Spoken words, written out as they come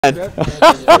Yeah.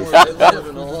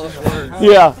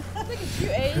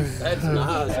 That's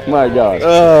nice. My God.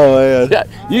 Oh man. Yeah,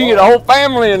 you can get a whole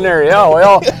family in there. Yeah,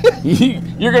 well,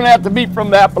 you're gonna have to be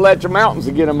from the Appalachian Mountains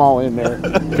to get them all in there.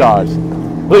 Gosh,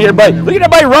 look at everybody! Look at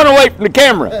everybody run away from the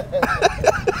camera.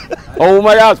 Oh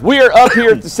my gosh, we are up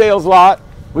here at the sales lot.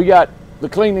 We got the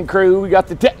cleaning crew, we got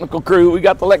the technical crew, we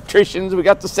got the electricians, we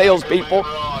got the salespeople.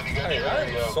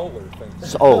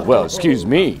 Oh well, excuse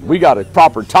me. We got a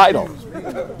proper title.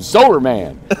 Solar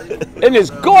Man. In this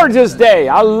gorgeous day.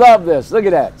 I love this. Look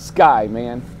at that sky,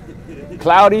 man.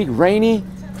 Cloudy, rainy,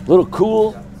 a little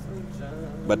cool.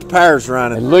 But the power's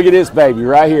running. And look at this baby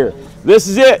right here. This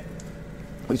is it.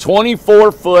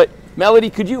 24-foot.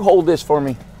 Melody, could you hold this for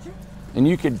me? And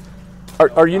you could,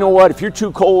 or you know what? If you're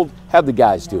too cold, have the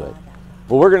guys do it.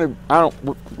 Well,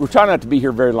 we're trying not to be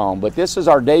here very long, but this is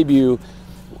our debut.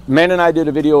 Man and I did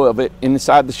a video of it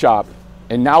inside the shop.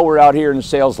 And now we're out here in the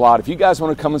sales lot. If you guys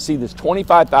want to come and see this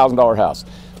 $25,000 house,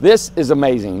 this is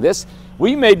amazing.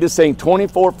 We made this thing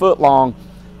 24 foot long.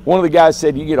 One of the guys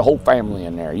said you get a whole family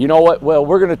in there. You know what? Well,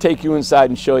 we're going to take you inside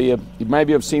and show you. You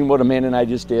maybe have seen what Amanda and I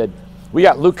just did. We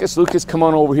got Lucas. Lucas, come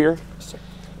on over here.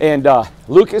 And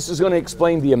Lucas is going to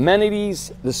explain the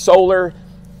amenities, the solar,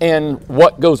 and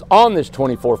what goes on this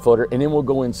 24 footer, and then we'll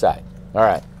go inside. All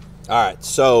right. All right.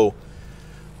 So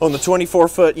on the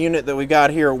 24-foot unit that we got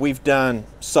here, we've done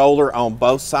solar on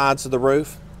both sides of the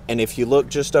roof. And if you look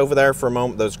just over there for a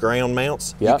moment, those ground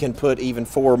mounts, you can put even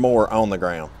 4 more on the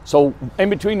ground. So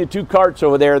in between the 2 carts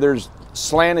over there, there's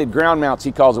slanted ground mounts,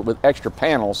 he calls it, with extra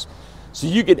panels. So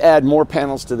you could add more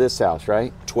panels to this house,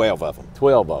 right? 12 of them.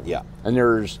 12 of them. Yeah. And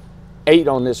there's 8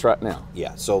 on this right now.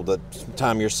 Yeah. So the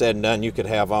time you're said and done, you could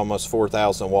have almost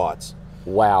 4,000 watts.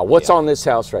 Wow. What's on this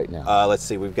house right now? Let's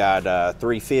see. We've got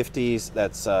 350s.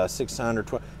 That's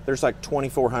 600. There's like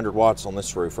 2,400 watts on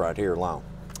this roof right here alone.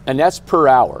 And that's per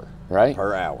hour, right?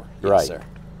 Per hour. Yes, right. sir.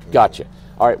 Gotcha.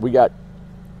 All right. We got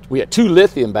 2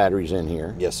 lithium batteries in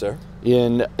here. Yes, sir.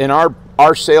 In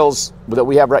our sales that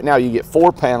we have right now, you get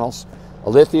 4 panels, a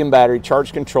lithium battery,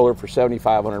 charge controller for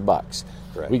 $7,500.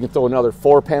 Correct. We can throw another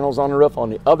 4 panels on the roof.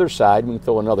 On the other side, we can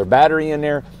throw another battery in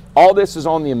there. All this is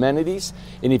on the amenities,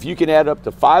 and if you can add up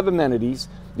to 5 amenities,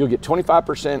 you'll get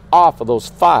 25% off of those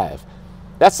 5.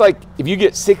 That's like if you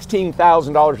get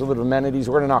 $16,000 worth of amenities,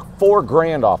 we're gonna knock $4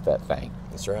 grand off that thing.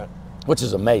 That's right. Which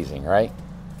is amazing, right?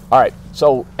 All right,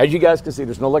 so as you guys can see,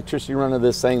 there's no electricity running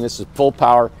this thing. This is full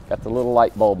power, got the little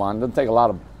light bulb on. It doesn't take a lot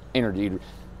of energy.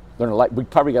 We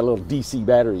probably got a little DC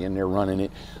battery in there running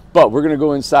it, but we're gonna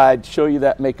go inside, show you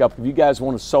that makeup. If you guys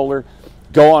want a solar,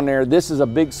 go on there. This is a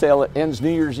big sale. It ends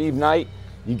New Year's Eve night.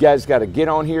 You guys got to get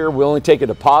on here. We'll only take a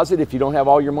deposit. If you don't have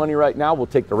all your money right now, we'll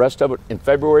take the rest of it in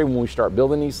February when we start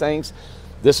building these things.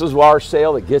 This is our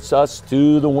sale that gets us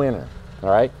to the winter. All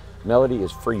right. Melody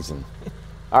is freezing.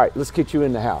 All right. Let's get you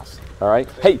in the house. All right.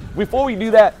 Hey, before we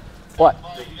do that, what?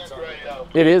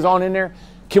 It is on in there.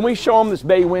 Can we show them this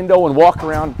bay window and walk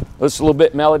around just a little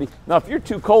bit, Melody? Now, if you're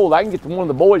too cold, I can get one of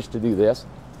the boys to do this.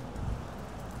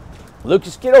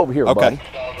 Lucas, get over here, buddy.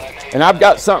 And I've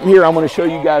got something here I'm going to show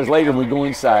you guys later when we go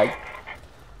inside.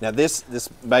 Now this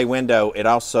bay window, it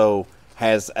also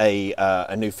has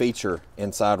a new feature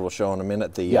inside. We'll show in a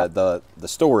minute. The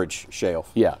storage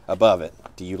shelf. Above it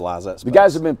to utilize that space. The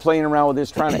guys have been playing around with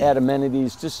this, trying to add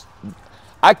amenities.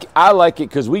 I like it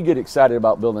because we get excited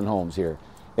about building homes here,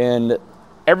 and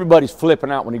everybody's flipping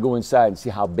out when you go inside and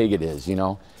see how big it is. You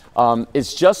know,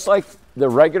 it's just like the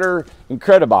regular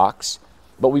Incredibox,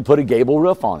 but we put a gable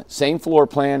roof on it. Same floor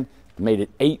plan, made it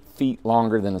 8 feet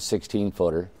longer than a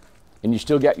 16-footer. And you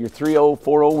still got your 3.0,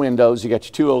 4.0 windows. You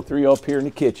got your 2.0, 3.0 up here in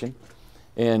the kitchen.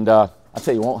 And I'll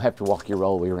tell you, you won't have to walk your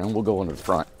all the way around. We'll go into the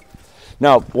front.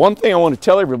 Now, one thing I want to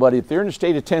tell everybody, if they're in the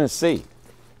state of Tennessee,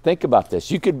 think about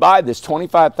this. You could buy this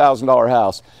 $25,000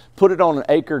 house, put it on an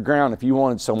acre of ground if you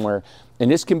wanted somewhere, and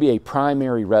this can be a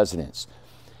primary residence.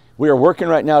 We are working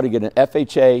right now to get an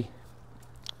FHA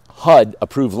HUD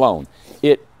approved loan.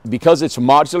 Because it's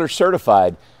modular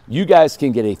certified, you guys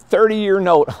can get a 30-year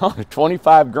note on a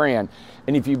 25 grand.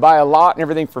 And if you buy a lot and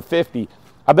everything for 50,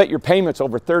 I bet your payments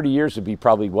over 30 years would be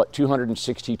probably, what,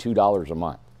 $262 a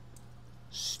month.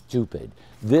 Stupid.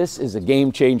 This is a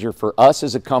game changer for us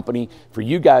as a company, for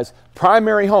you guys,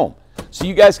 primary home. So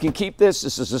you guys can keep this.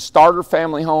 This is a starter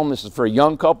family home. This is for a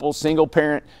young couple, single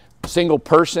parent, single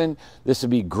person. This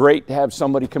would be great to have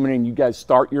somebody come in and you guys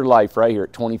start your life right here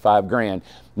at 25 grand.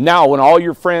 Now, when all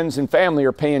your friends and family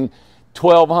are paying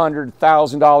 $1,200,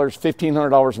 $1,000,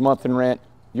 $1,500 a month in rent,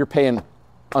 you're paying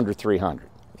under $300.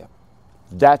 Yep.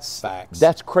 That's facts.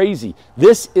 That's crazy.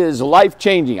 This is life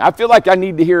changing. I feel like I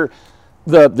need to hear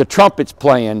the trumpets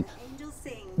playing. Angels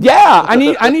sing. Yeah, I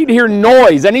need to hear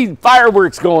noise. I need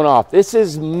fireworks going off. This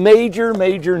is major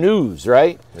news,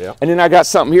 right? Yeah. And then I got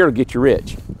something here to get you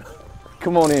rich.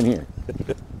 Come on in here.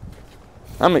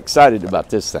 I'm excited about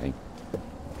this thing.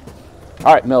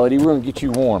 All right, Melody, we're gonna get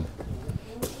you warm.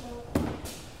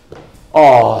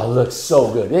 Oh, it looks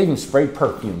so good. They even sprayed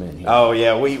perfume in here. Oh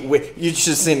yeah, you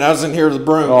should have seen. I was in here with the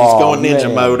broom, just going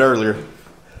ninja mode earlier.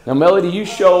 Now, Melody, you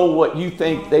show what you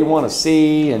think they want to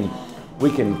see, and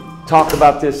we can talk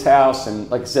about this house. And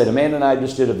like I said, Amanda and I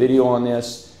just did a video on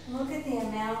this. Look at the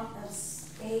amount of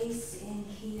space in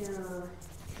here.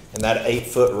 And that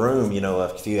 8-foot room, you know,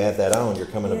 if you add that on, you're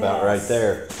coming about right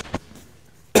there.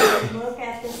 Look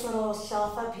at this little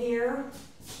shelf up here.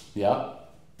 Yeah.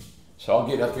 So I'll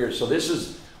get up here. So this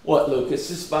is what, Lucas?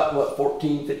 This is about, what,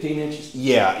 14, 15 inches?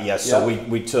 Yeah. So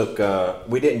we took,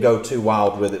 we didn't go too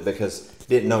wild with it because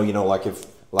didn't know, you know, like we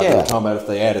were talking about if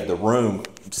they added the room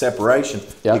separation,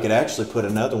 we could actually put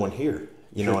another one here,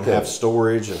 you know, and have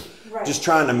storage and just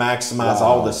trying to maximize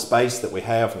all the space that we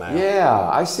have now. Yeah,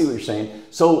 I see what you're saying.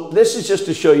 So this is just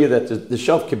to show you that the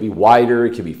shelf can be wider,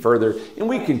 it can be further, and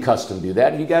we can custom do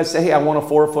that. If you guys say, hey, I want a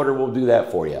 4-footer, we'll do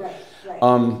that for you. Right.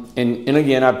 And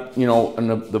again, you know, in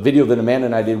the video that Amanda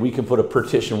and I did, we can put a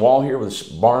partition wall here with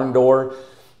a barn door.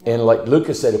 And like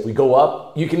Lucas said, if we go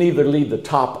up, you can either leave the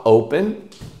top open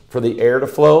for the air to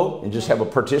flow and just have a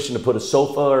partition to put a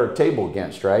sofa or a table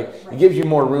against, right? It gives you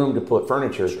more room to put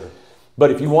furniture.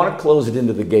 But if you want to close it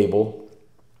into the gable,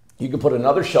 you can put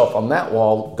another shelf on that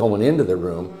wall going into the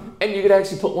room, and you could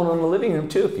actually put one on the living room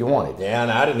too if you wanted. Yeah,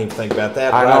 and I didn't even think about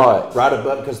that. I know it. Right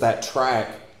above, because that track,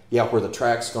 where the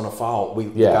track's going to fall, the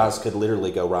guys could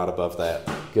literally go right above that.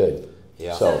 Good.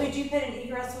 Yeah. So could you put an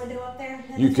egress window up there?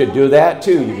 You could do that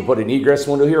too. You could put an egress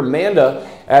window here. Amanda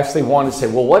actually wanted to say,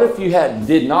 well, what if you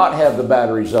did not have the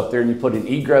batteries up there and you put an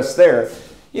egress there?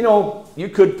 You know, you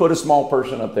could put a small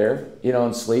person up there, you know,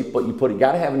 and sleep, but you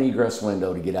got to have an egress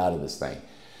window to get out of this thing.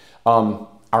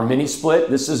 Our mini split,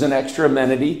 this is an extra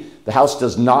amenity. The house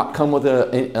does not come with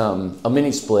a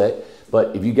mini split,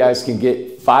 but if you guys can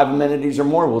get 5 amenities or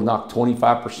more, we'll knock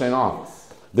 25% off.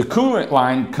 The coolant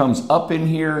line comes up in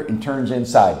here and turns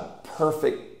inside.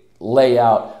 Perfect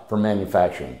layout for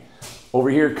manufacturing. Over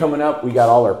here coming up, we got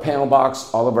all our panel box,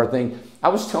 all of our thing. I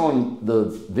was telling the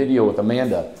video with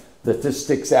Amanda that this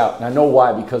sticks out, and I know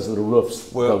why, because of the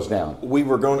roof goes down. We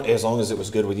were going, as long as it was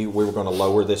good with you, we were going to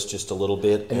lower this just a little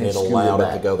bit, and it'll allow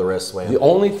it to go the rest of the way. The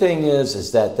only thing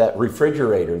is that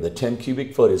refrigerator, the 10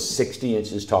 cubic foot, is 60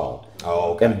 inches tall.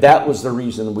 Oh, okay. And that was the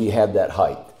reason we had that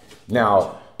height.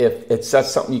 Now, if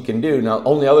that's something you can do. Now,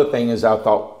 only other thing is I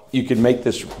thought you could make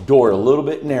this door a little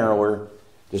bit narrower,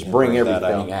 just bring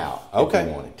everything out if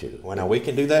you wanted to. Well, now we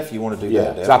can do that if you want to do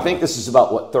that. Yeah, so I think this is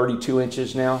about, what, 32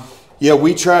 inches now? Yeah,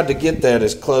 we tried to get that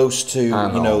as close to, you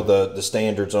know, the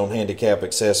standards on handicap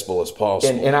accessible as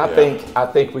possible. And I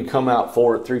think we come out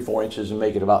 3-4 inches and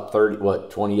make it about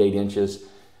 28 inches.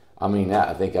 I mean,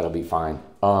 I think that'll be fine.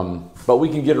 But we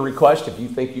can get a request if you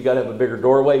think you got to have a bigger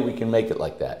doorway, we can make it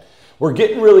like that. We're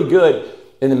getting really good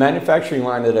in the manufacturing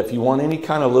line that if you want any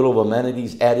kind of little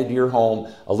amenities added to your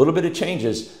home, a little bit of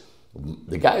changes,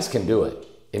 the guys can do it.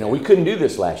 You know, we couldn't do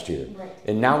this last year. Right.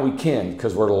 And now we can,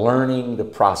 because we're learning the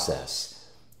process.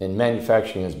 And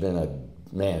manufacturing has been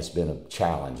it's been a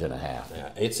challenge and a half. Yeah,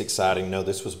 it's exciting. No,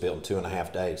 this was built in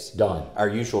 2.5 days. Done. Our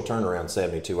usual turnaround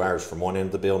 72 hours from one end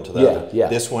of the building to the other. Yeah.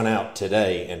 This went out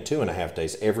today in 2.5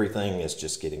 days. Everything is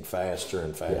just getting faster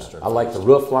and faster. I like the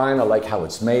roof line. I like how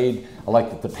it's made. I like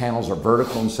that the panels are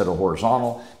vertical instead of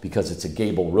horizontal because it's a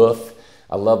gable roof.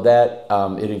 I love that.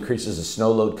 It increases the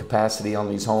snow load capacity on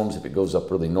these homes if it goes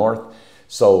up really north.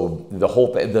 So the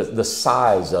whole the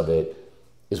size of it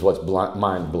is what's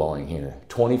mind blowing here.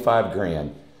 25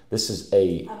 grand. This is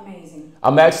amazing.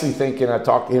 I'm actually thinking. I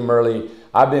talked to him early.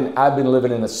 I've been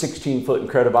living in a 16-foot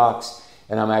Incredibox,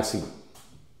 and I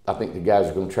think the guys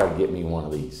are going to try to get me one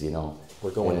of these. You know,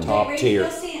 we're going top tier.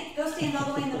 Go stand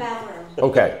all the way in the bathroom.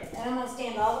 Okay. And I'm going to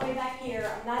stand all the way back here.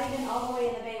 I'm not even all the way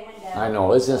in the bay window. I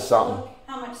know. Isn't this something? Look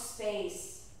how much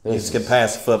space. This can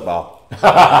pass football.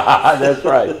 That's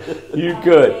right. You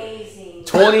could. Amazing.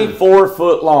 24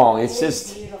 foot long. It's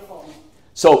just beautiful.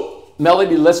 So,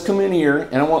 Melody, let's come in here,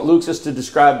 and I want Lucas to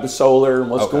describe the solar and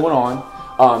what's going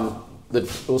on.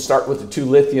 We'll start with the 2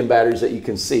 lithium batteries that you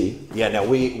can see. Yeah. Now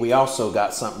we also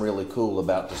got something really cool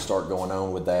about to start going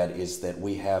on with that is that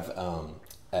we have a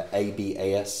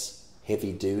ABS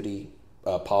heavy duty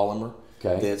polymer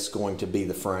that's going to be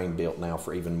the frame built now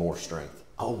for even more strength.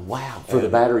 Oh wow! For the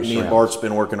battery strength. Me and Bart's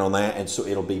been working on that, and so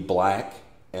it'll be black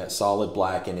solid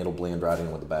black, and it'll blend right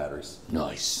in with the batteries.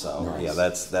 Nice. So nice. yeah,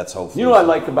 that's hopefully. You know what I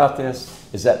like about this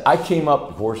is that I came up,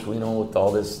 of course, we know with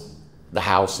all this, the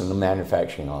house and the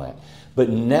manufacturing and all that. But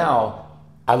now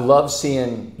I love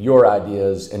seeing your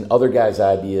ideas and other guys'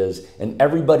 ideas, and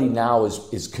everybody now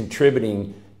is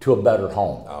contributing to a better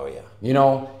home. Oh yeah. You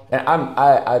know, and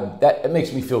that it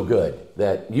makes me feel good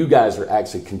that you guys are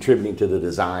actually contributing to the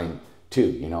design too.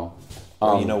 You know.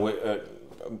 Well, you know,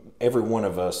 every one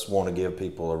of us want to give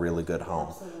people a really good home.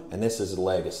 Absolutely. And this is a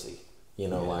legacy. You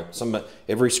know, like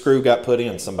every screw got put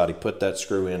in, somebody put that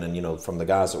screw in, and you know, from the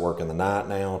guys that work in the night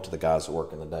now to the guys that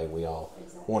work in the day, we all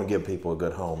want to give people a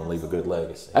good home and leave a good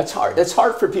legacy. That's hard. It's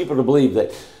hard for people to believe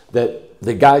that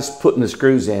the guys putting the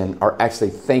screws in are actually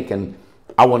thinking,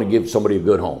 I want to give somebody a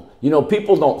good home. You know,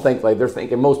 people don't think like they're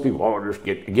thinking. Most people, oh, just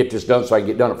get this done so I can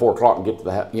get done at 4 o'clock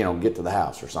and get to the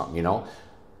house or something. You know.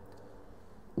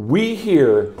 We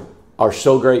here are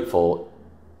so grateful,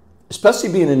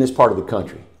 especially being in this part of the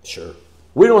country. Sure.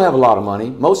 We don't have a lot of money.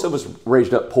 Most of us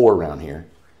raised up poor around here.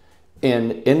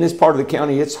 And in this part of the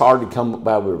county, it's hard to come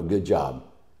by with a good job.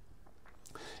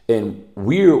 And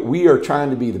we are trying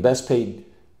to be the best paid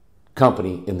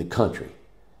company in the country.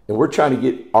 And we're trying to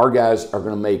get, our guys are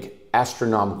going to make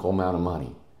astronomical amount of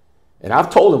money. And I've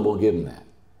told them we'll give them that.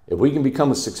 If we can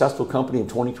become a successful company in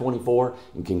 2024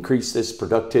 and can increase this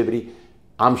productivity,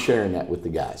 I'm sharing that with the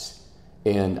guys.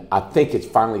 And I think it's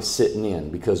finally sitting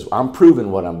in because I'm proving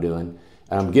what I'm doing.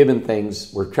 And I'm giving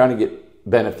things, we're trying to get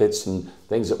benefits and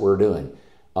things that we're doing.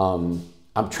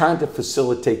 I'm trying to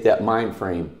facilitate that mind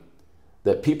frame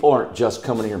that people aren't just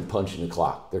coming here and punching the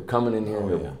clock. They're coming in here and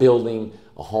they're building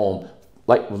a home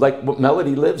like what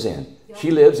Melody lives in. She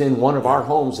lives in one of our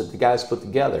homes that the guys put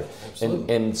together.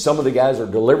 And some of the guys are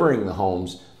delivering the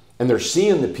homes and they're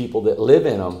seeing the people that live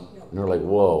in them and they're like,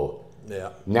 whoa.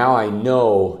 Yeah. Now I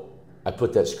know I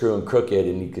put that screw in crooked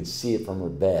and you could see it from her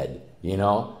bed, you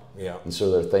know? Yeah. And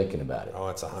so they're thinking about it. Oh,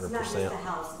 it's 100%. It's not just a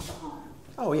house, it's a home.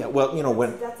 Oh yeah. Well, you know,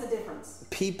 when That's a difference.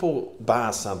 people buy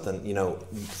something, you know,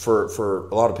 for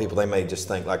a lot of people, they may just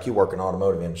think like you work in the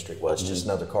automotive industry. Well, it's just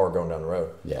another car going down the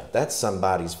road. Yeah. That's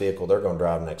somebody's vehicle. They're going to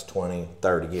drive the next 20,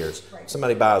 30 years. Right.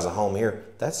 Somebody buys a home here.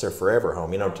 That's their forever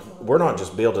home. You know, we're not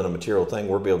just building a material thing.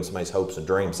 We're building somebody's hopes and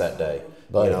dreams that day.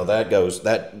 But, you know,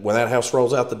 when that house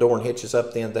rolls out the door and hitches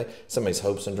up the end of the day, somebody's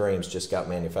hopes and dreams just got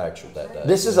manufactured that day.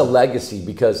 This is a legacy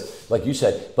because, like you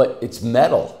said, but it's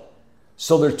metal.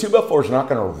 So their 2x4 is not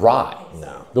going to rot.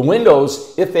 No. The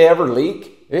windows, if they ever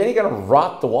leak, it ain't going to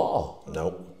rot the wall.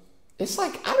 Nope. It's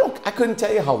like, I couldn't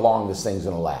tell you how long this thing's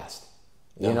going to last.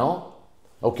 No. You know?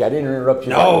 Okay, I didn't interrupt you.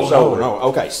 No.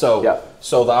 Okay, so yeah.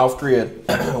 So the off-grid,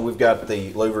 we've got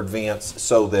the louvered vents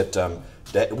so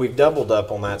that we've doubled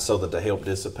up on that so that to help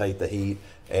dissipate the heat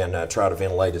and try to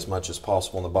ventilate as much as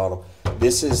possible on the bottom.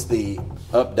 This is the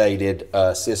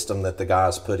updated system that the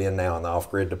guys put in now in the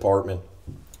off-grid department.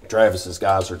 Travis's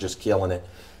guys are just killing it.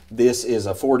 This is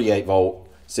a 48 volt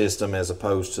system as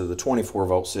opposed to the 24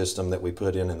 volt system that we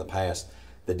put in the past.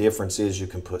 The difference is you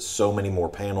can put so many more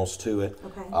panels to it.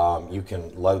 Okay. You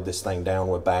can load this thing down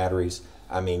with batteries.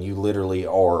 I mean, you literally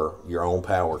are your own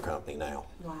power company now.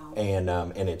 Wow.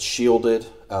 And it's shielded.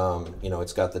 You know,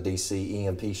 it's got the DC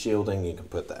EMP shielding. You can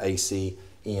put the AC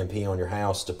EMP on your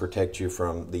house to protect you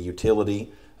from the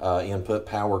utility input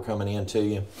power coming into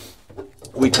you.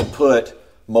 We can put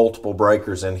multiple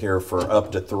breakers in here for up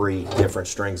to 3 different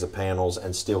strings of panels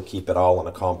and still keep it all in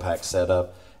a compact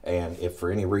setup. And if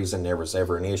for any reason there was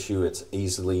ever an issue, it's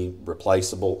easily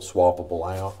replaceable,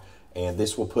 swappable out. And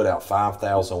this will put out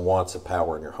 5,000 watts of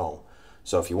power in your home.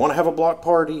 So if you want to have a block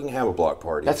party, you can have a block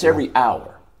party. That's every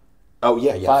hour. Oh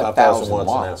yeah, 5,000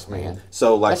 watts an hour, man.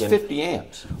 So like that's 50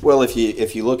 amps. Well, if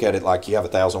you look at it like you have a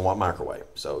 1,000 watt microwave,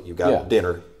 so you got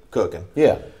dinner cooking.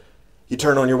 Yeah. You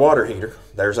turn on your water heater.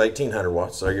 There's 1,800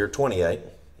 watts, so you're 28.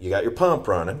 You got your pump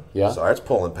running. Yeah. So that's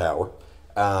pulling power.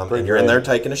 And you're in there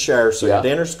taking a shower. So your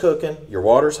dinner's cooking, your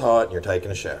water's hot, and you're taking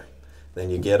a shower. Then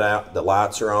you get out, the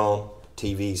lights are on,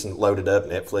 TV's loaded up,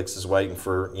 Netflix is waiting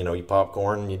for your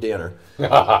popcorn and your dinner.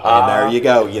 And there you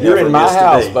go. You're in my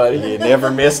house, buddy. You never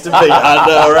missed a beat. I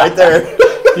know, right there.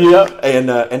 Yep.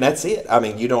 And that's it. I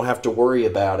mean, you don't have to worry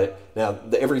about it. Now,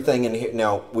 everything in here.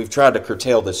 Now, we've tried to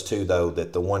curtail this too, though.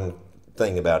 That the one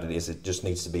thing about it is it just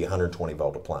needs to be 120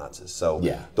 volt appliances. So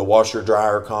the washer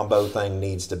dryer combo thing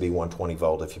needs to be 120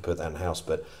 volt if you put that in the house.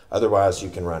 But otherwise, you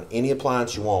can run any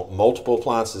appliance you want, multiple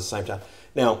appliances at the same time.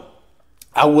 Now,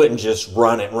 I wouldn't just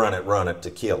run it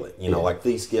to kill it. Like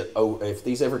if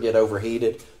these ever get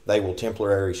overheated, they will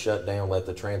temporarily shut down, let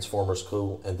the transformers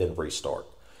cool, and then restart.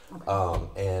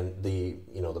 And the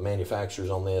the manufacturers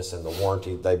on this and the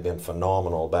warranty, they've been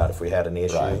phenomenal about if we had an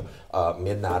issue. Right.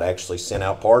 Midnight actually sent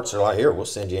out parts. They're like, here, we'll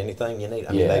send you anything you need.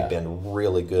 I mean, they've been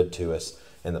really good to us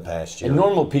in the past year. And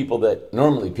normally people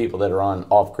that are on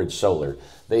off-grid solar,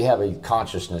 they have a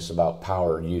consciousness about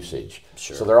power usage.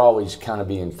 Sure. So they're always kind of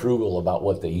being frugal about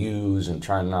what they use and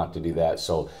trying not to do that.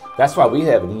 So that's why we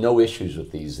have no issues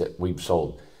with these that we've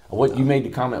sold. What you made the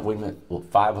comment, we meant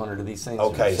 500 of these things.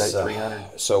 Okay, so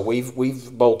 300. So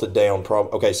we've bolted down.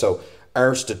 Okay, so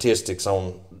our statistics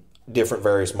on different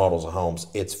various models of homes,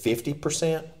 it's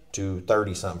 50% to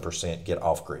 30-something% get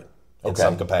off-grid in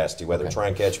some capacity, whether it's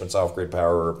rain catchments, off-grid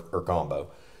power, or combo.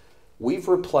 We've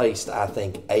replaced, I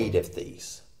think, 8 of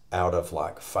these out of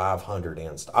like 500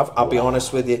 installs. I'll be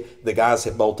honest with you, the guys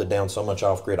have bolted down so much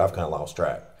off-grid, I've kind of lost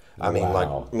track. I mean,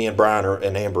 like me and Brian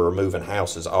and Amber are moving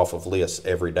houses off of lists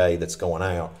every day that's going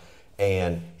out.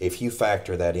 And if you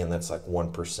factor that in, that's like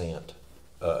 1%.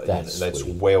 That's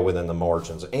well within the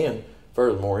margins. And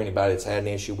furthermore, anybody that's had an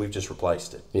issue, we've just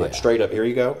replaced it. Like straight up, here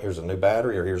you go. Here's a new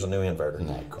battery or here's a new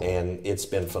inverter. Cool. And it's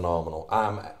been phenomenal.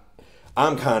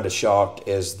 I'm kind of shocked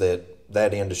as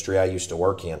that industry I used to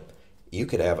work in, you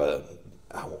could have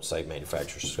I won't say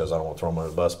manufacturers because I don't want to throw them under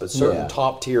the bus, but certain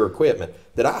top tier equipment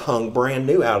that I hung brand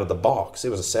new out of the box. It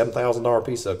was a $7,000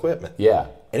 piece of equipment. Yeah.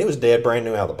 And it was dead brand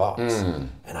new out of the box.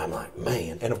 And I'm like,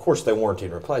 man. And of course they warranty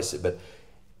and replace it, but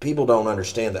people don't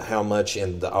understand that how much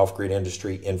in the off-grid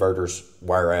industry inverters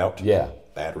wear out. Yeah.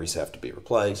 Batteries have to be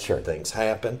replaced. Sure. Things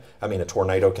happen. I mean, a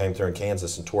tornado came through in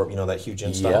Kansas and tore up, that huge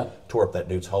install, tore up that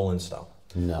dude's whole install.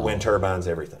 No. Wind turbines,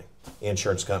 everything.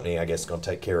 Insurance company, I guess, is going to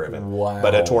take care of it. Wow.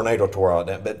 But a tornado tore out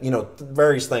that. But,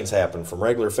 various things happen from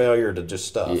regular failure to just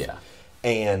stuff. Yeah.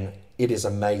 And it is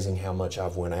amazing how much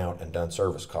I've went out and done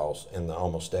service calls in the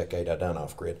almost decade I've done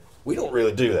off-grid. We don't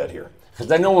really do that here.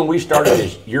 Because I know when we started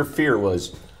this, your fear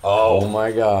was, oh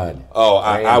my God. Oh,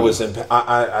 I was in.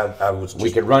 I was.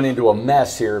 We could run into a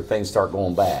mess here if things start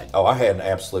going bad. Oh, I had an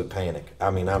absolute panic.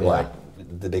 I mean, I'm like,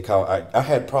 did they call? I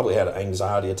had probably had an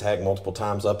anxiety attack multiple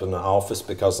times up in the office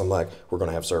because I'm like, we're going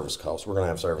to have service calls. We're going to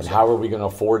have service. And how are we going to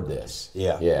afford this?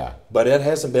 Yeah. Yeah. But it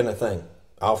hasn't been a thing.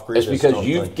 Off-grid. It's because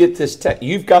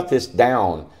you've got this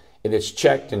down, and it's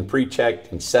checked and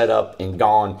pre-checked and set up and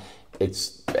gone.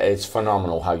 It's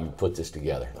phenomenal how you put this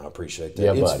together. I appreciate that.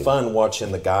 Yeah, it's buddy. fun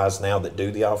watching the guys now that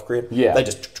do the off-grid. Yeah. They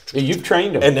just... You've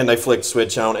trained them. And then they flick the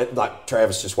switch on. It, like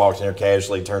Travis just walked in there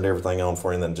casually, turned everything on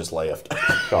for him, and then just left.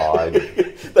 God.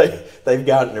 They've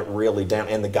gotten it really down.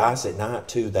 And the guys at night,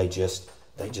 too, they just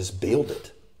build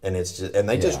it. And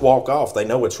they just walk off. They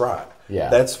know it's right. Yeah.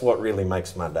 That's what really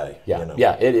makes my day. Yeah.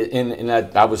 Yeah.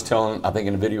 I was telling, I think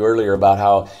in a video earlier about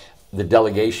how the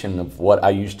delegation of what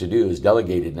I used to do is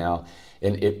delegated now.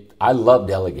 And I love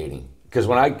delegating because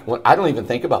when I don't even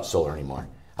think about solar anymore.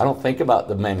 I don't think about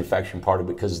the manufacturing part of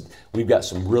it because we've got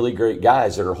some really great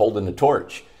guys that are holding the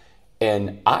torch.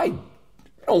 And I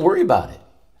don't worry about it.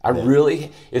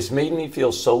 It's made me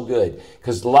feel so good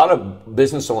because a lot of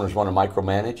business owners want to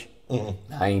micromanage.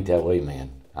 I ain't that way,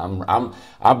 man.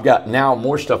 I've got now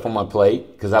more stuff on my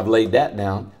plate because I've laid that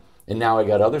down, and now I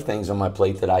got other things on my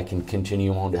plate that I can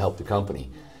continue on to help the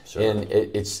company. Sure. And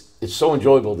it's so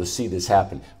enjoyable to see this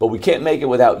happen. But we can't make it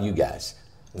without you guys.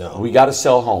 No. We got to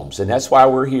sell homes, and that's why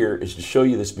we're here is to show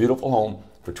you this beautiful home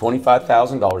for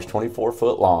 $25,000, 24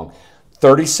 foot long,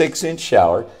 36-inch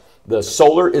shower. The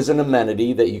solar is an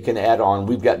amenity that you can add on.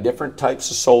 We've got different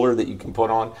types of solar that you can put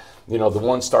on. The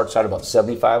one starts out about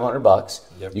 $7,500.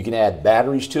 Yep. You can add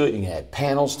batteries to it. You can add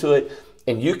panels to it.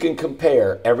 And you can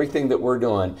compare everything that we're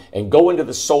doing and go into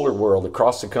the solar world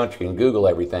across the country and Google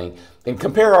everything and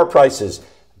compare our prices.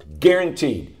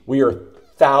 Guaranteed, we are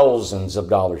thousands of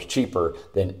dollars cheaper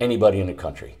than anybody in the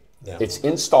country. Yeah. It's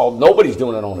installed. Nobody's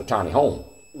doing it on a tiny home.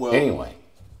 Well, anyway.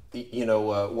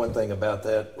 One thing about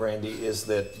that, Randy, is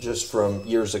that just from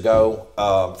years ago,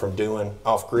 from doing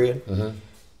off-grid,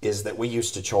 is that we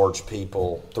used to charge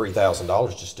people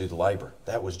 $3,000 just to do the labor.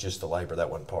 That was just the labor. That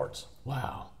wasn't parts.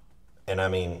 Wow. And I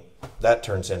mean, that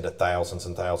turns into thousands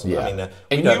and thousands. Yeah. I mean,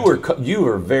 and you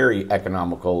were very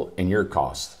economical in your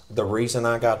costs. The reason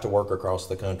I got to work across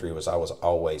the country was I was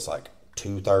always like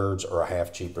 2/3 or a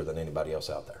half cheaper than anybody else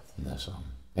out there.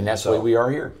 And that's the way we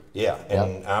are here. Yeah.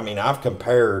 And I mean, I've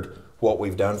compared what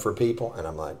we've done for people, and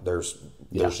I'm like, there's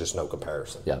just no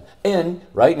comparison. Yeah. And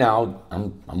right now,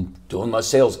 I'm doing my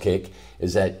sales kick.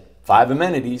 Is that 5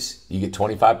 amenities, you get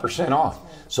 25% off.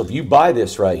 So if you buy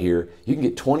this right here, you can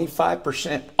get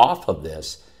 25% off of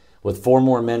this with 4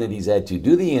 more amenities added to.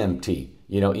 Do the EMP,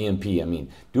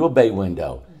 do a bay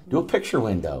window, do a picture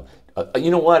window.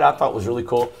 You know what I thought was really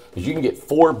cool is you can get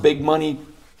 4 big money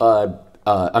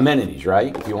amenities,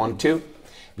 right? If you wanted to.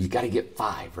 But you got to get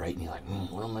 5, right? And you're like,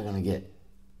 what am I going to get?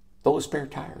 Throw a spare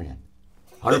tire in.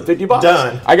 $150.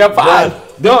 Done. I got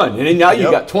 5. Done. And then now you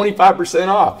got 25%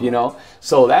 off, you know?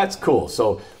 So that's cool.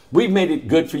 So we've made it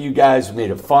good for you guys. We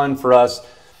made it fun for us.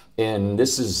 And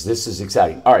this is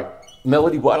exciting. All right.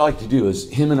 Melody, what I like to do is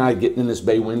him and I getting in this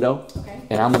bay window,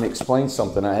 and I'm going to explain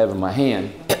something I have in my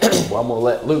hand. Well, I'm going to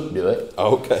let Luke do it.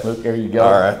 Okay. Luke, there you go.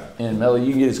 All right. And Melody,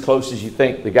 you can get as close as you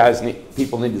think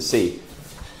people need to see.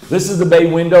 This is the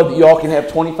bay window that y'all can have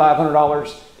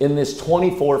 $2,500 in this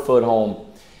 24-foot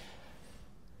home.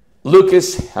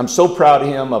 Lucas, I'm so proud of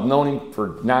him. I've known him for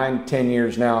 9-10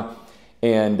 years now,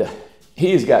 and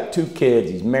he's got 2 kids.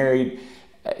 He's married.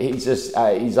 He's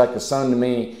like a son to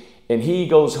me. And he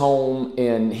goes home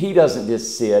and he doesn't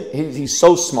just sit. He's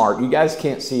so smart. You guys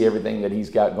can't see everything that he's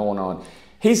got going on.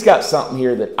 He's got something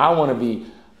here that I want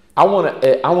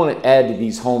to add to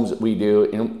these homes that we do.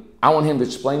 And I want him to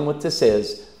explain what this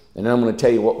is. And then I'm going to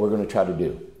tell you what we're going to try to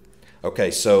do.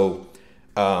 Okay, so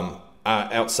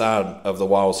outside of the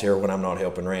walls here, when I'm not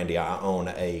helping Randy, I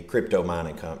own a crypto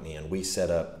mining company, and we set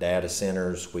up data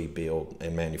centers. We build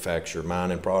and manufacture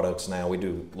mining products now. We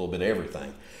do a little bit of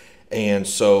everything. And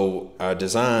so I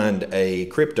designed a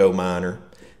crypto miner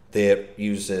that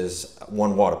uses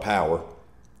 1 watt of power,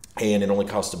 and it only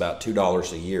costs about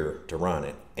 $2 a year to run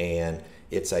it. And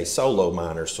it's a solo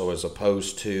miner, so as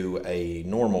opposed to a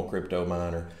normal crypto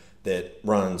miner that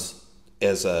runs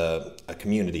as a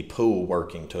community pool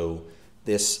working tool,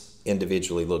 this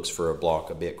individually looks for a block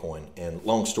of Bitcoin. And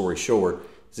long story short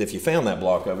is if you found that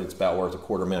block of it, it's about worth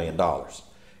 $250,000.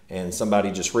 And somebody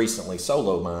just recently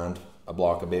solo mined a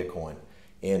block of Bitcoin.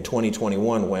 In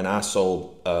 2021, when I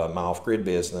sold my off-grid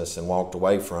business and walked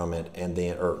away from it, and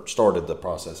then started the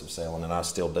process of selling, and I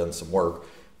still done some work,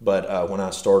 but when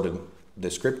I started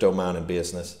this crypto mining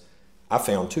business, I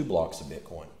found 2 blocks of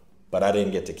Bitcoin, but I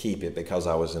didn't get to keep it because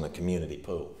I was in a community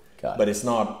pool. But it's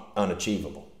not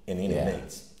unachievable in any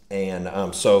means.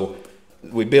 And so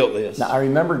we built this. Now I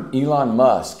remember Elon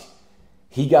Musk.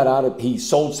 He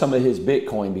sold some of his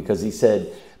Bitcoin because he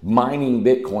said mining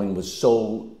Bitcoin was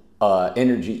so not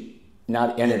energy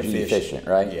efficient,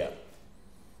 right? Yeah.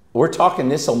 We're talking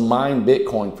this will mine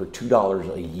Bitcoin for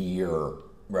 $2 a year.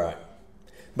 Right.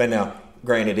 But now,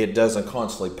 granted, it doesn't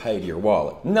constantly pay to your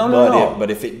wallet. No.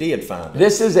 But if it did find it.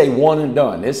 This is a one and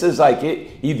done. This is like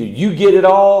either you get it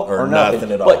all or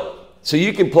nothing at all. But, so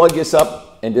you can plug this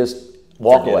up and just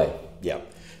walk away. Yeah.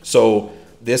 So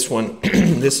this one,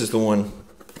 this is the one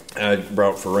I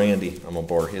brought for Randy. I'm going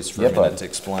to borrow his for a minute to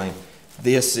explain.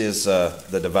 This is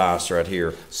the device right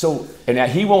here. So, and now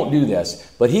he won't do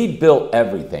this, but he built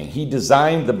everything. He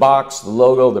designed the box, the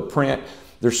logo, the print.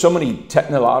 There's so many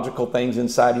technological things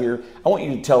inside here. I want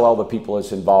you to tell all the people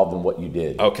that's involved in what you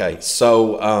did. Okay,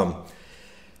 so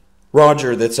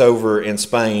Roger that's over in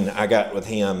Spain, I got with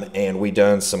him and we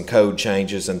done some code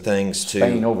changes and things to...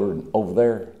 Spain over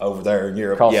there? Over there in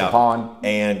Europe, across the pond.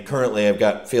 And currently I've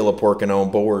got Philip working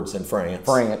on boards in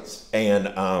France. And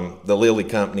the Lilly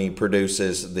company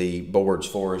produces the boards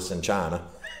for us in China.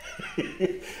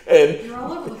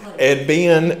 and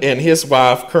Ben and his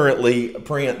wife currently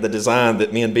print the design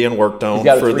that me and Ben worked on. He's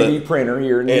got a 3D printer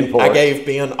here in Newport. I gave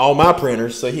Ben all my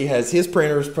printers, so he has his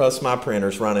printers plus my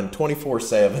printers running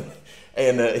 24/7.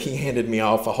 And he handed me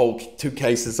off a whole 2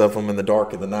 cases of them in the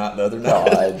dark of the night the other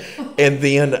night. and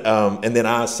then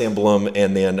I assemble them,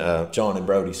 and then John and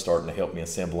Brody's starting to help me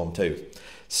assemble them too.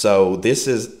 So this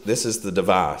is the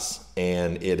device,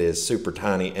 and it is super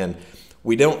tiny. And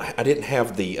I didn't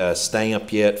have the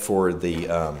stamp yet for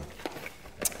the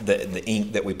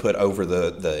ink that we put over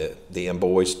the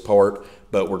embossed part,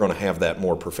 but we're going to have that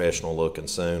more professional looking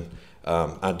soon.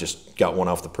 I just got one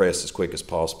off the press as quick as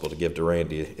possible to give to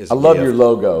Randy. I love your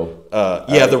logo.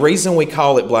 The reason we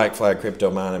call it Black Flag Crypto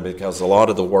Mining because a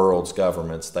lot of the world's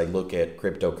governments, they look at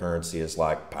cryptocurrency as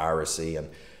like piracy and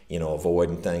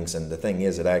avoiding things. And the thing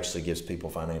is, it actually gives people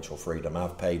financial freedom.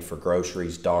 I've paid for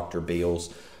groceries, doctor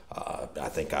bills. I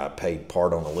think I paid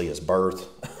part on Aaliyah's birth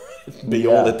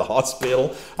bill at the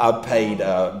hospital. I paid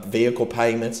vehicle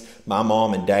payments. My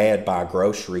mom and dad buy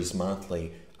groceries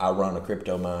monthly. I run a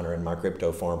crypto miner in my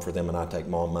crypto farm for them, and I take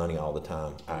mom money all the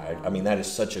time. I mean, that is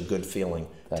such a good feeling,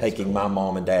 taking my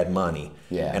mom and dad money.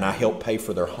 Yeah. And I help pay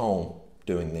for their home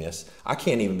doing this. I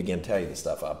can't even begin to tell you the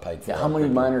stuff I paid for. How many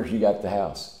miners you got at the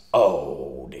house?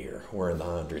 Oh, dear. We're in the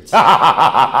hundreds.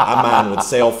 I mine with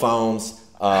cell phones.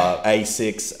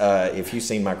 ASICs, if you've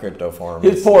seen my crypto farm.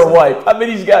 His poor wife. I mean,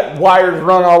 he's got wires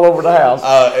run all over the house.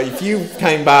 If you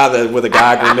came by with a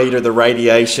Geiger meter, the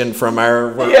radiation from where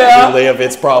we live,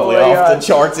 it's probably off the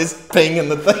charts. It's pinging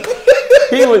the thing.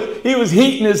 he was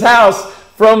heating his house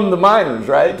from the miners,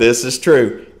 right? This is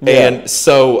true. Yeah. And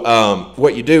so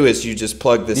what you do is you just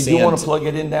plug this in. Do you want to plug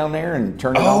it in down there and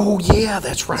turn it on? Oh yeah,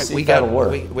 that's right. We got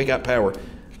work. We got power.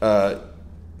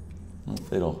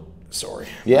 It'll. Sorry.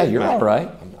 Yeah, you're all right.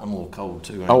 I'm a little cold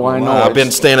too. Oh, I know. I've been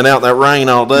standing out in that rain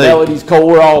all day. Melody's cold.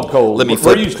 We're all cold. Let me We're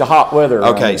flip. used to hot weather.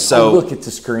 Okay, so look at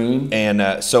the screen.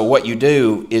 And so what you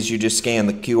do is you just scan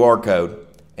the QR code,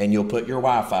 and you'll put your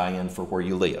Wi-Fi in for where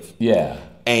you live. Yeah.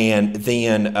 And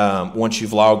then once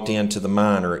you've logged into the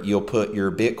miner, you'll put your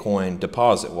Bitcoin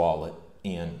deposit wallet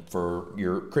in for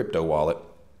your crypto wallet,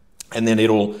 and then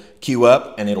it'll queue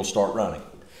up and it'll start running.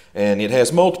 And it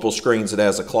has multiple screens. It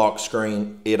has a clock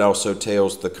screen. It also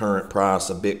tells the current price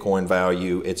of Bitcoin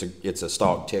value. It's a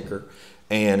stock ticker,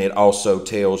 and it also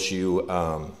tells you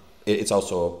it's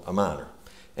also a miner.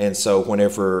 And so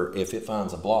if it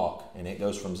finds a block and it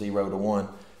goes from 0 to 1,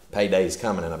 payday's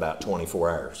coming in about 24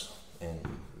 hours. And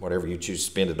whatever you choose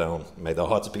to spend it on, may the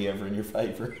odds be ever in your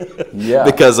favor. Yeah.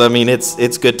 Because I mean,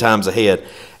 it's good times ahead.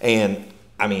 And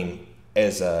I mean,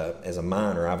 as a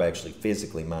miner, I've actually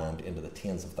physically mined into the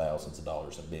tens of thousands of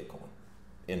dollars of Bitcoin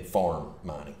in farm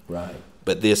mining. Right.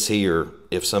 But this here,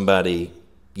 if somebody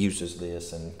uses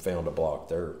this and found a block,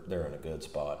 they're in a good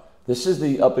spot. This is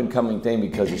the up and coming thing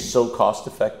because it's so cost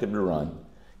effective to run.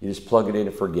 You just plug it in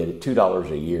and forget it.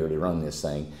 $2 a year to run this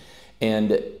thing,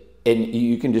 and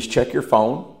you can just check your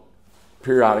phone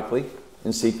periodically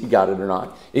and see if you got it or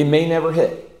not. It may never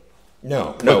hit.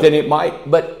 No. But then it might.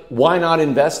 But why not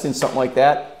invest in something like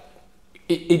that?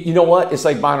 You know what? It's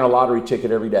like buying a lottery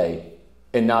ticket every day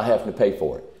and not having to pay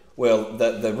for it. Well,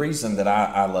 the reason that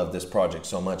I love this project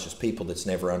so much is people that's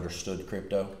never understood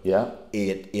crypto. Yeah.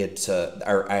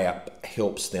 Our app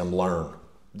helps them learn.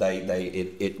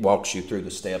 It walks you through the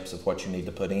steps of what you need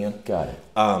to put in. Got it.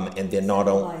 And then not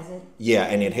only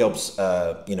and it helps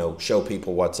show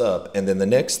people what's up. And then the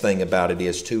next thing about it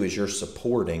is you're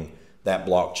supporting that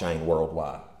blockchain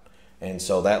worldwide. And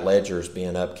so that ledger is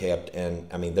being upkept, and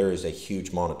I mean there is a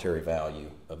huge monetary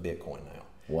value of Bitcoin now.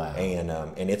 Wow.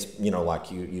 And it's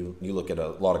like you look at a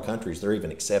lot of countries, they're even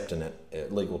accepting it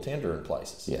at legal tender in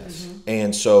places. Yes. Mm-hmm.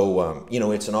 And so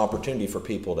it's an opportunity for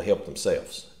people to help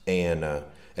themselves. And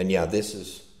yeah, this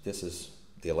is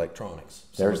the electronics.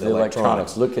 There's the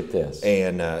electronics. Look at this.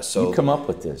 And so you come up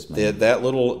with this, man. That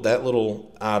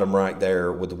little item right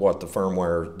there with what the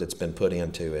firmware that's been put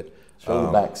into it. Show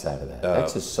the backside of that.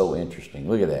 That's just so interesting.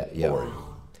 Look at that. Yeah. Lord.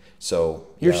 So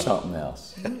You're something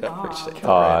else. You are.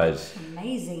 Cause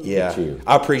Amazing. yeah, you.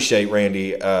 I appreciate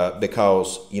Randy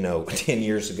because 10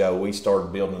 years ago we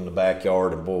started building in the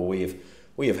backyard, and boy,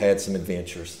 we have had some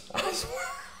adventures. I swear.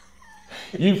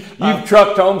 You've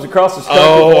trucked homes across the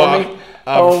country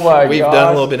for me. We've done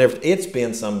a little bit of everything. It's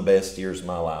been some of the best years of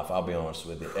my life, I'll be honest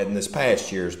with you. And this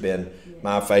past year has been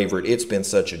my favorite. It's been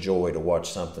such a joy to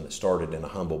watch something that started in a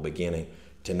humble beginning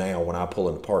to now when I pull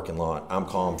in the parking lot, I'm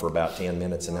calm for about 10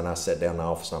 minutes, and then I sit down in the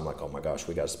office and I'm like, oh my gosh,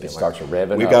 we got to spend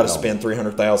we've got to spend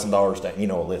 $300,000 down.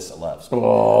 Alyssa loves me.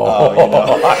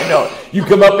 I know. You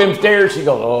come up them stairs, she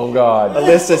goes, oh God.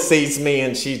 Alyssa sees me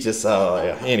and she just,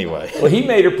 anyway. Well, he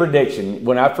made a prediction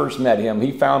when I first met him.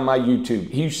 He found my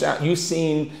YouTube. You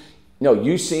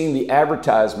seen the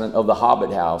advertisement of the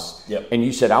Hobbit House. Yep. And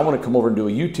you said, I want to come over and do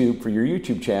a YouTube for your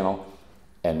YouTube channel.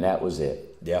 And that was it.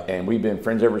 Yeah. And we've been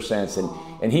friends ever since.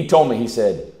 And he told me,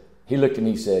 he looked at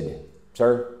me, he said,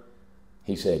 sir,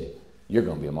 he said, you're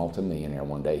going to be a multimillionaire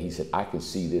one day. He said, I can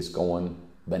see this going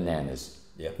bananas.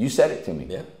 Yeah. You said it to me.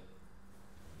 Yeah.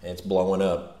 It's blowing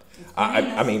up.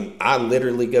 I mean, I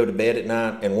literally go to bed at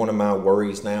night, and one of my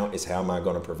worries now is how am I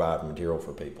going to provide material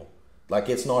for people? Like,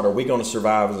 it's not, are we going to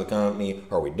survive as a company?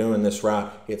 Are we doing this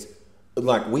right? It's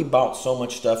like we bought so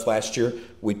much stuff last year.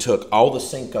 We took all the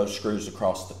Cinco screws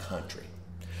across the country.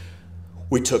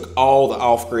 We took all the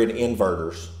off-grid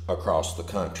inverters across the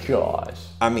country. Gosh.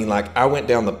 I mean, like, I went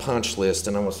down the punch list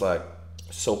and I was like,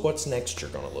 so what's next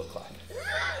year going to look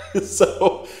like?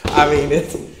 So, I mean,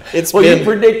 it's well, been... you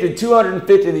predicted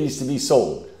 250 of these to be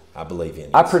sold. I believe in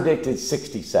it. I predicted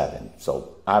 67,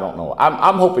 so I don't know.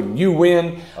 I'm hoping you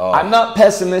win. I'm not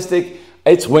pessimistic.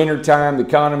 It's wintertime, the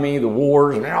economy, the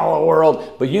wars, and all the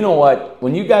world. But you know what?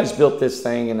 When you guys built this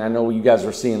thing, and I know you guys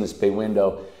are seeing this big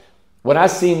window, when I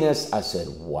seen this, I said,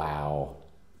 wow,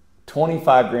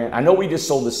 25 grand. I know we just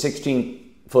sold the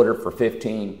 16-footer for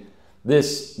 15.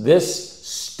 This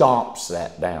stomps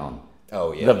that down.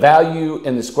 Oh, yeah. The value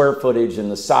and the square footage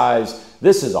and the size,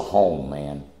 this is a home,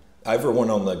 man. Every one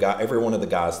of the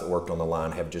guys that worked on the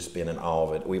line have just been in awe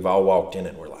of it. We've all walked in it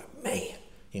and we're like, man,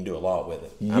 You can do a lot with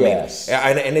it. Yes.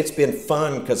 I mean, and it's been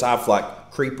fun because I've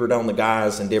like creepered on the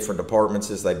guys in different departments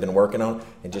as they've been working on it,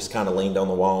 and just kind of leaned on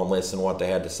the wall and listened to what they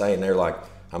had to say. And they're like,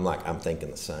 I'm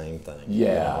thinking the same thing.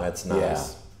 Yeah. That's nice. Yeah.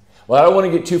 Well, I don't want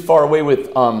to get too far away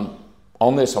with on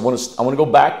this. I want to go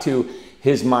back to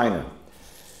his miner.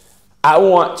 I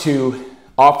want to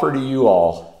offer to you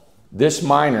all, this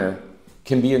miner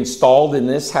can be installed in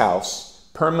this house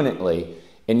permanently,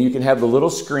 and you can have the little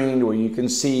screen where you can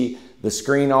see the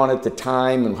screen on it, the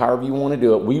time, and however you want to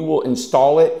do it. We will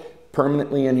install it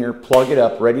permanently in here, plug it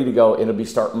up, ready to go. It'll be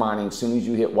start mining as soon as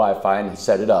you hit Wi-Fi and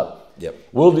set it up. Yep.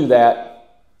 We'll do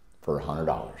that for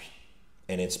 $100.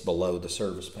 And it's below the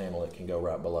service panel. It can go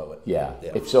right below it. Yeah.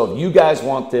 If you guys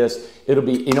want this, it'll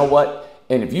be, you know what?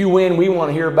 And if you win, we want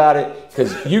to hear about it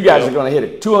because you guys are going to hit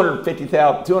it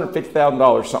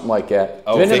 $250,000, something like that.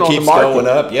 Oh, if it keeps going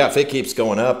up, yeah. If it keeps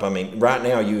going up, I mean, right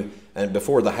now and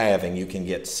before the halving, you can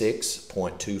get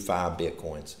 6.25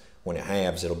 Bitcoins. When it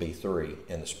halves, it'll be 3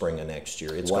 in the spring of next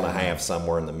year. It's going to halve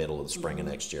somewhere in the middle of the spring of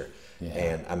next year. Yeah.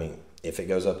 And I mean, if it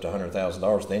goes up to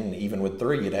 $100,000, then even with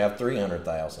 3, you'd have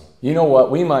 300,000. You know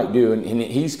what we might do, and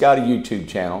he's got a YouTube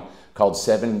channel called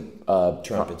Seven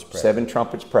Trumpets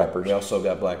Preppers. We also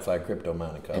got Black Flag Crypto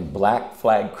Mining Company. And Black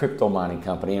Flag Crypto Mining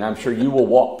Company. And I'm sure you will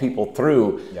walk people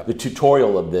through the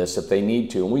tutorial of this if they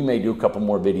need to. And we may do a couple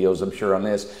more videos, I'm sure, on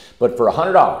this. But for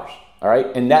 $100, all right?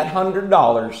 And that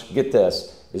 $100, get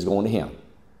this, is going to him.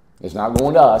 It's not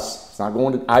going to us. It's not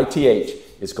going to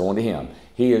ITH. It's going to him.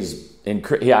 He is,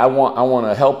 I want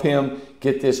to help him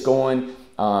get this going.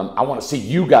 I want to see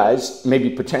you guys maybe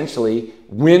potentially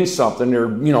win something or,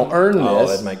 earn this. Oh,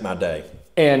 that'd make my day.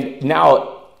 And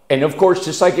now, and of course,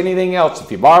 just like anything else,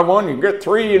 if you buy one, you get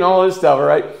 3 and all this stuff, all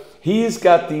right? He's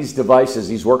got these devices.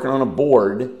 He's working on a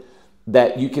board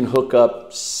that you can hook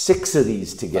up 6 of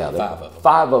these together. 5 of them.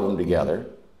 5 of them together.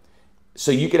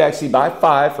 So you could actually buy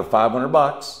 5 for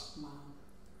 $500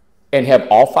 and have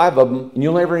all 5 of them, and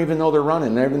you'll never even know they're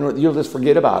running. You'll just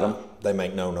forget about them. They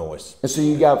make no noise. And so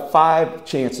you got 5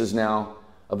 chances now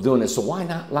of doing this. So why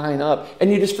not line up?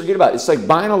 And you just forget about it. It's like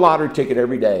buying a lottery ticket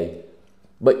every day,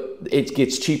 but it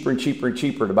gets cheaper and cheaper and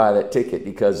cheaper to buy that ticket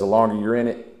because the longer you're in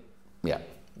it, yeah.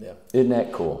 Isn't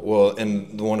that cool? Well,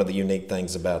 and one of the unique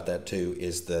things about that too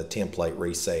is the template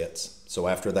resets. So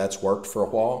after that's worked for a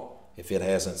while, if it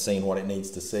hasn't seen what it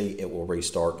needs to see, it will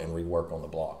restart and rework on the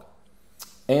block.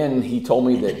 And he told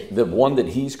me that the one that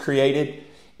he's created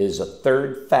is a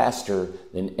third faster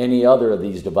than any other of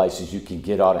these devices you can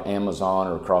get out of Amazon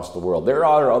or across the world. There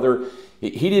are other,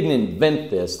 he didn't invent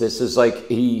this. This is like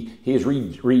he is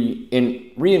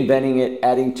reinventing it,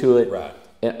 adding to it. Right.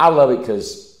 And I love it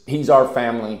because he's our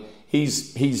family.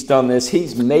 He's done this.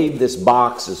 He's made this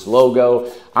box, this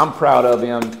logo. I'm proud of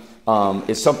him.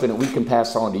 It's something that we can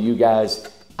pass on to you guys.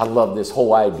 I love this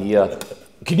whole idea.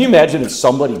 Can you imagine if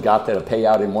somebody got that a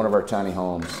payout in one of our tiny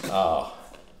homes? Oh,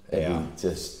 yeah.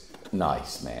 Just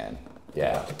nice, man.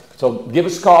 Yeah. So give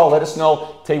us a call. Let us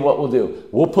know. Tell you what we'll do.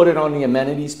 We'll put it on the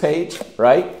amenities page,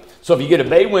 right? So if you get a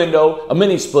bay window, a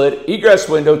mini split, egress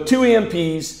window, 2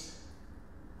 EMPs,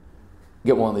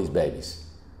 get one of these babies.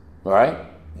 All right?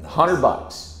 Nice.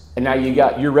 $100. And now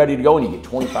you're ready to go and you get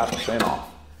 25% off.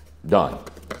 Done.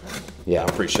 Yeah. I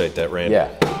appreciate that, Randy. Yeah.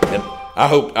 And I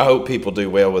hope people do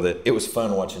well with it. It was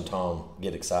fun watching Tom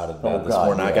get excited about it this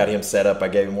morning. I got him set up. I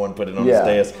gave him one, put it on his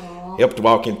desk. Helped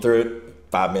walk him through it.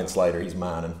 5 minutes later, he's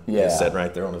mining. Yeah. He's sitting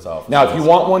right there on his office. Now, if you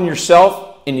want one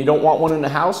yourself and you don't want one in the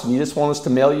house and you just want us to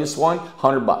mail you one,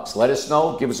 $100. Let us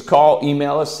know. Give us a call.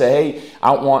 Email us. Say, hey,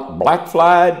 I want Black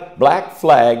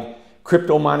Flag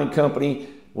Crypto Mining Company.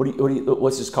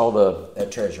 What's this called? A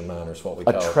treasure miner is what we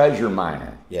call it. A treasure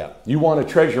miner. Yeah. You want a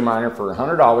treasure miner for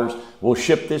 $100. We'll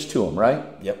ship this to them, right?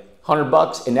 Yep.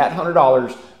 $100, and that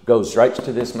 $100 goes right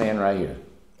to this man right here.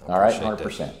 All right,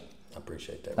 100%. I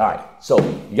appreciate that. All right, so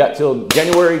you got till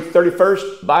January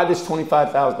 31st. Buy this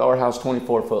 $25,000 house,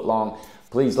 24-foot long.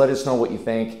 Please let us know what you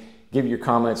think. Give your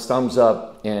comments, thumbs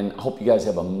up, and I hope you guys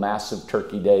have a massive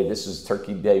Turkey Day. This is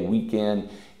Turkey Day weekend.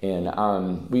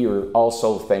 And we are all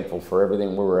so thankful for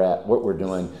everything where we're at, what we're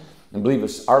doing. And believe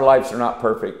us, our lives are not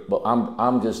perfect, but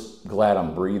I'm just glad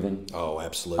I'm breathing. Oh,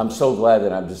 absolutely. I'm so glad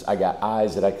that I got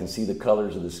eyes that I can see the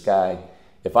colors of the sky.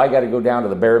 If I got to go down to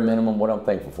the bare minimum, what I'm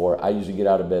thankful for, I usually get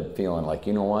out of bed feeling like,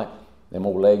 you know what? Them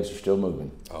old legs are still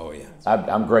moving. Oh, yeah.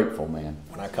 I'm grateful, man.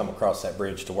 When I come across that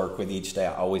bridge to work with each day,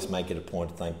 I always make it a point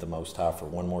to thank the Most High for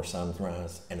one more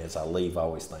sunrise. And as I leave, I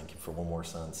always thank you for one more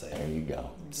sunset. There you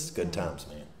go. It's good times,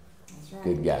 man.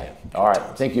 Good guy. All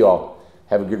right. Thank you all.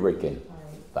 Have a good weekend.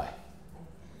 Bye.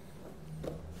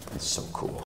 It's so cool.